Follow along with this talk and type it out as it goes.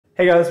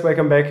Hey guys,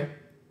 welcome back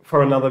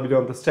for another video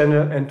on this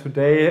channel, and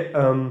today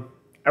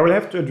I will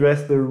have to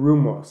address the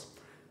rumors.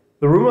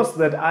 The rumors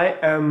that I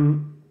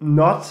am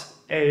not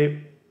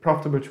a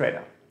profitable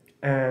trader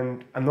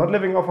and I'm not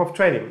living off of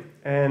trading,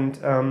 and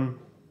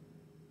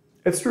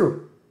it's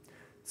true.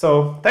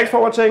 So thanks for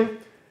watching,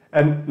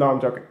 and no, I'm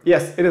joking.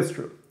 Yes, it is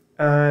true.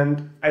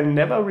 And I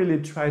never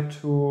really tried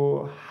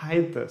to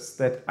hide this,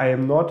 that I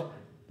am not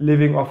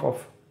living off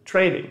of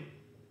trading.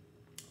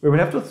 We will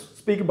have to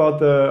speak about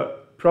the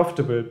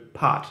profitable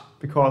part,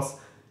 because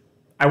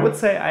I would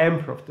say I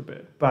am profitable,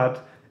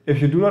 but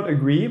if you do not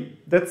agree,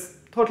 that's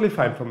totally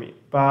fine for me.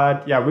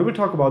 But yeah, we will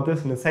talk about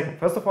this in a second.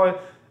 First of all,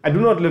 I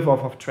do not live off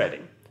of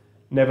trading.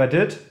 Never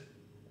did,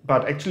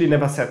 but actually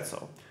never said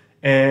so.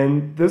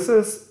 And this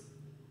is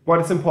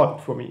what is important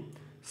for me.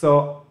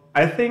 So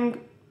I think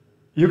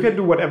you can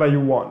do whatever you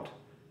want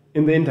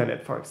in the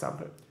internet, for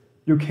example.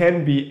 You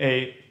can be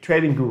a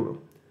trading guru.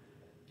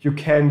 You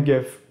can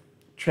give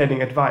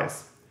trading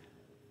advice.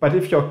 But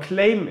if your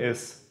claim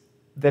is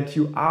that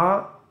you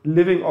are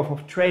living off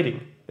of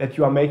trading, that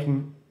you are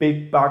making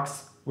big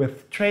bucks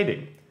with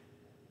trading,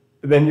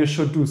 then you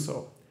should do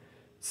so.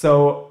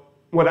 So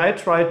what I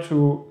try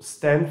to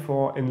stand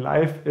for in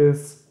life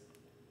is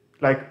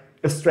like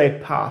a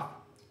straight path,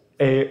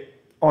 a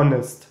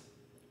honest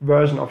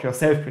version of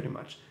yourself pretty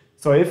much.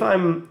 So if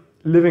I'm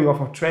living off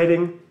of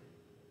trading,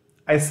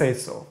 I say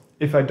so.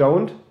 If I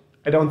don't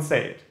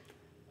say it.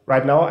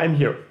 Right now I'm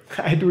here.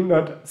 I do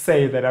not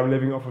say that I'm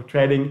living off of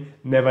trading,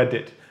 never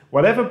did.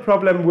 What I have a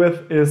problem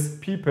with is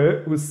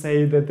people who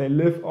say that they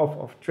live off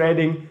of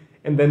trading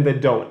and then they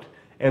don't.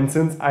 And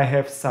since I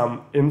have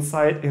some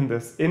insight in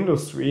this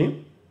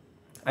industry,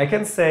 I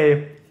can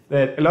say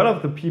that a lot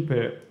of the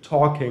people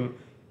talking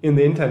in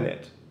the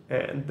internet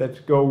and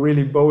that go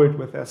really bold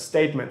with their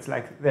statements,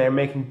 like they're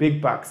making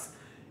big bucks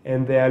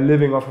and they are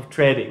living off of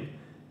trading.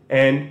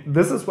 And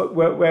this is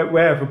where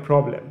I have a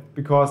problem,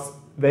 because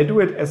they do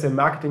it as a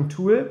marketing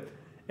tool.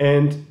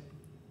 And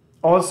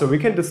also we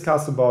can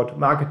discuss about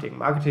marketing.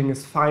 Marketing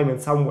is fine in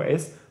some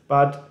ways,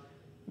 but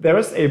there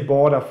is a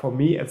border for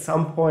me at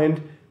some point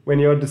when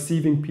you're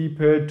deceiving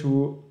people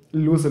to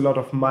lose a lot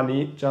of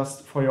money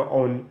just for your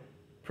own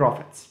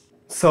profits.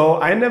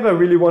 So I never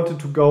really wanted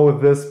to go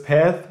this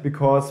path,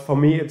 because for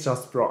me it's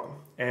just wrong.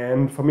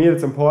 And for me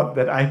it's important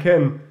that I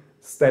can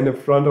stand in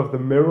front of the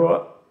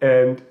mirror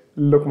and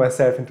look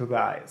myself into the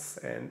eyes.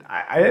 And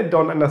I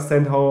don't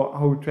understand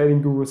how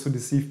trading gurus who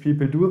deceive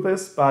people do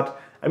this,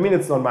 but I mean,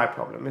 it's not my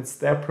problem, it's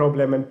their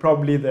problem, and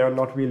probably they're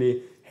not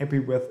really happy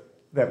with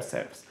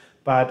themselves.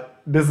 But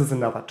this is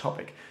another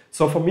topic.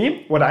 So for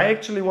me, what I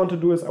actually want to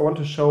do is I want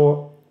to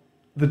show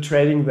the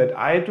trading that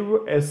I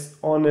do as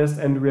honest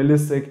and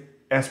realistic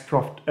as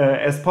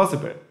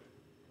possible.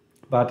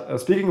 But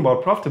speaking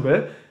about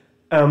profitable,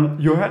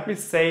 you heard me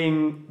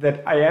saying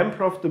that I am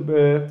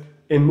profitable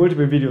in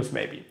multiple videos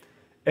maybe.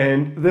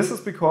 And this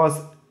is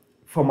because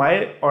for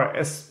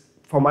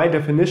my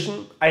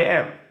definition, I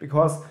am.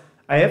 Because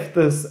I have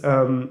this,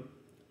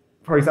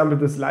 for example,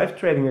 this live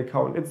trading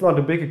account. It's not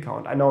a big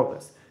account, I know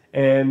this.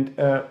 And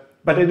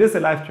but it is a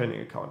live trading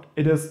account.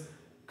 It is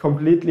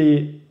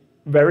completely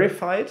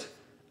verified.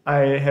 I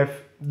have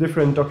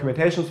different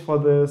documentations for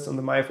this on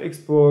the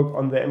MyFX book,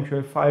 on the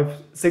MQL5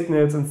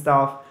 signals and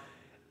stuff.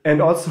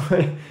 And also,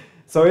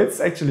 so it's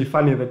actually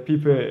funny that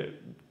people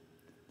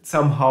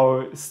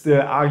somehow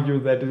still argue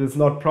that it is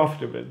not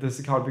profitable, this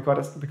account,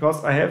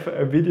 because I have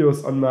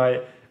videos on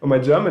my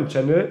German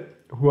channel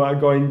who are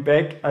going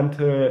back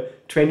until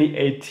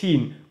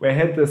 2018, where I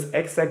had this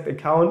exact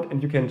account,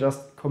 and you can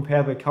just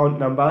compare the account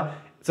number.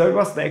 So it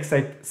was the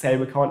exact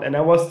same account, and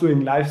I was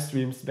doing live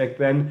streams back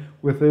then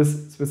with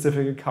this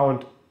specific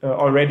account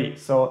already.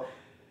 So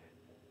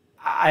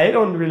I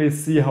don't really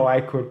see how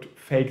I could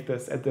fake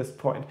this at this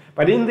point.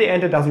 But in the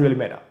end, it doesn't really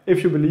matter.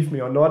 If you believe me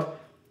or not,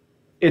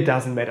 it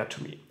doesn't matter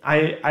to me.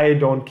 I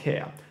don't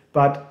care.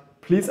 But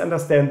please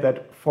understand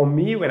that for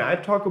me, when I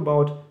talk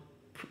about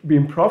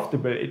being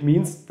profitable, it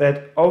means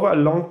that over a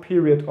long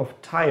period of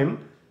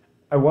time,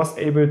 I was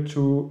able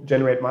to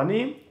generate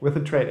money with the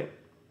trading.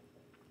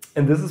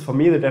 And this is for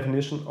me the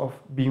definition of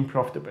being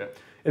profitable.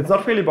 It's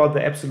not really about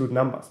the absolute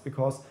numbers,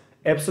 because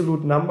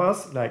absolute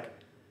numbers like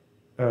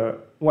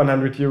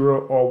 100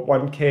 euro or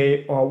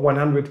 1K or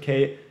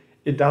 100K,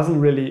 it doesn't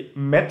really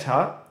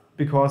matter,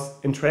 because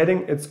in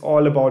trading, it's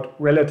all about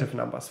relative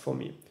numbers for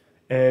me.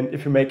 And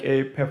if you make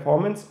a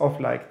performance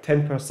of like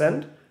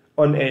 10%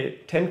 on a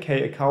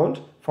 10K account,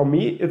 for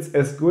me, it's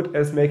as good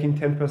as making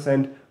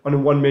 10% on a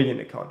 1 million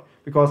account.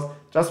 Because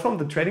just from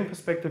the trading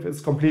perspective, it's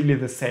completely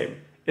the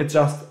same. It's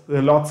just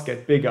the lots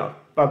get bigger,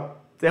 but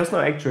there's no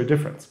actual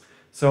difference.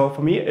 So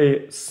for me,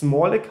 a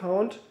small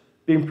account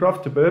being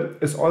profitable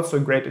is also a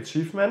great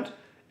achievement.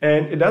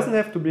 And it doesn't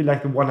have to be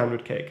like the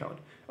 100K account.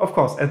 Of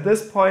course, at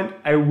this point,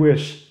 I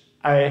wish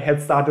I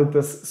had started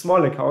this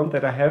small account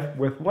that I have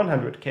with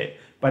 100K.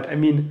 But I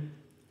mean,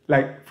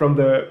 like from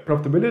the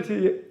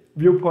profitability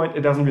viewpoint,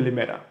 it doesn't really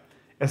matter.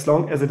 As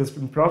long as it has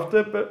been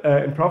profitable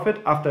in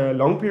profit after a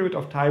long period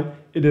of time,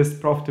 it is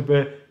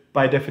profitable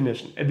by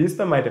definition, at least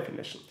by my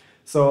definition.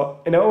 So,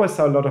 and I always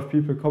saw a lot of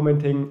people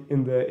commenting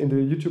in the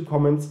YouTube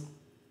comments,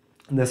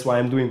 and that's why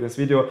I'm doing this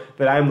video,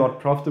 that I'm not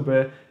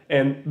profitable,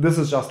 and this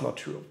is just not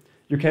true.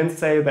 You can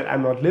say that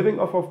I'm not living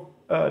off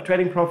of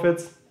trading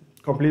profits,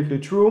 completely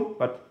true,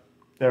 but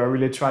I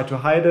really try to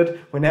hide it.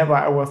 Whenever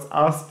I was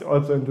asked,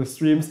 also in the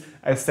streams,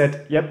 I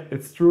said, yep,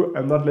 it's true,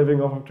 I'm not living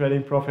off of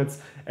trading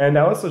profits. And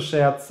I also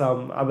shared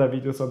some other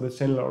videos on this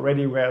channel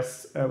already where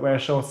I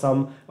show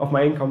some of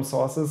my income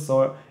sources.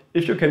 So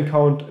if you can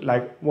count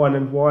like one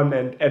and one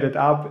and add it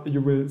up,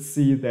 you will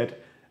see that,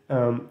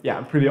 yeah,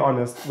 I'm pretty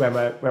honest where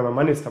my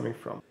money is coming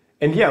from.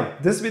 And yeah,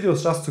 this video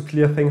is just to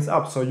clear things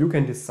up so you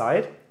can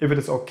decide if it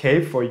is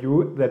okay for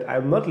you that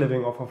I'm not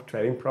living off of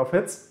trading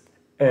profits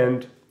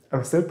and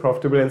I'm still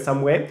profitable in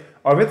some way,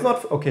 or if it's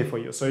not okay for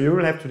you. So you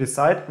will have to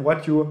decide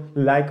what you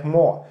like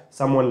more.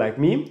 Someone like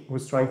me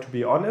who's trying to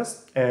be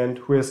honest and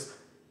who is,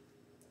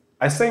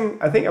 I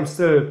think I'm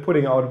still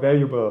putting out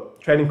valuable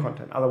trading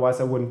content.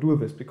 Otherwise I wouldn't do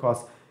this,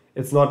 because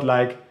it's not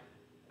like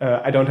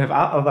I don't have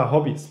other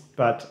hobbies,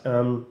 but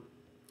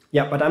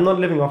yeah, but I'm not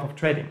living off of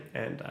trading,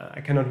 and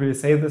I cannot really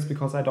say this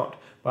because I don't.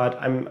 But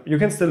you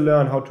can still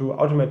learn how to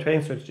automate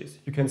trading strategies.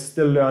 You can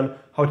still learn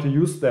how to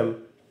use them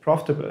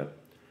profitably.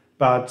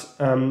 But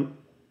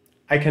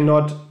I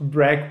cannot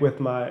brag with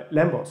my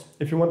Lambos.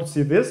 If you want to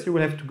see this, you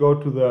will have to go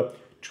to the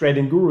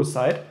Trading Guru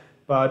site.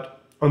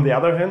 But on the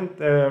other hand,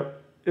 there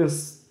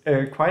is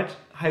a quite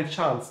high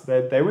chance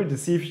that they will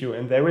deceive you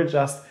and they will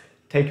just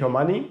take your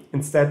money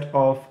instead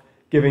of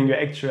giving you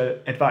actual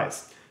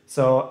advice.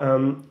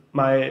 So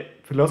my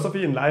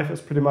philosophy in life is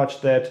pretty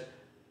much that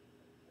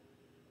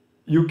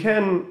you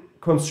can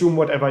consume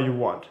whatever you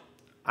want.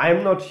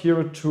 I'm not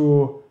here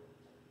to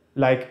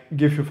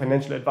give you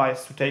financial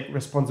advice, to take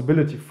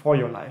responsibility for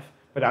your life.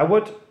 But I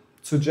would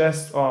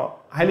suggest or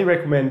highly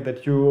recommend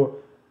that you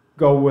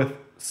go with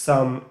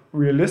some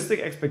realistic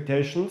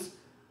expectations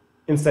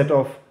instead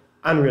of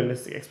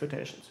unrealistic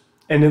expectations.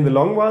 And in the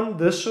long run,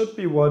 this should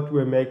be what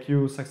will make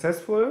you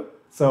successful.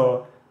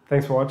 So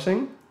thanks for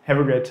watching. Have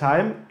a great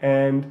time.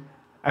 And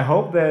I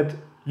hope that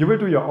you will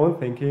do your own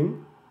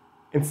thinking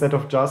instead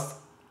of just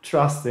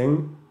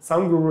trusting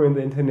some guru in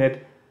the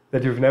internet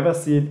that you've never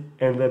seen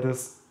and that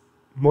is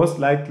most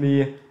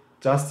likely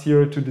just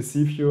here to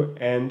deceive you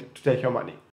and to take your money.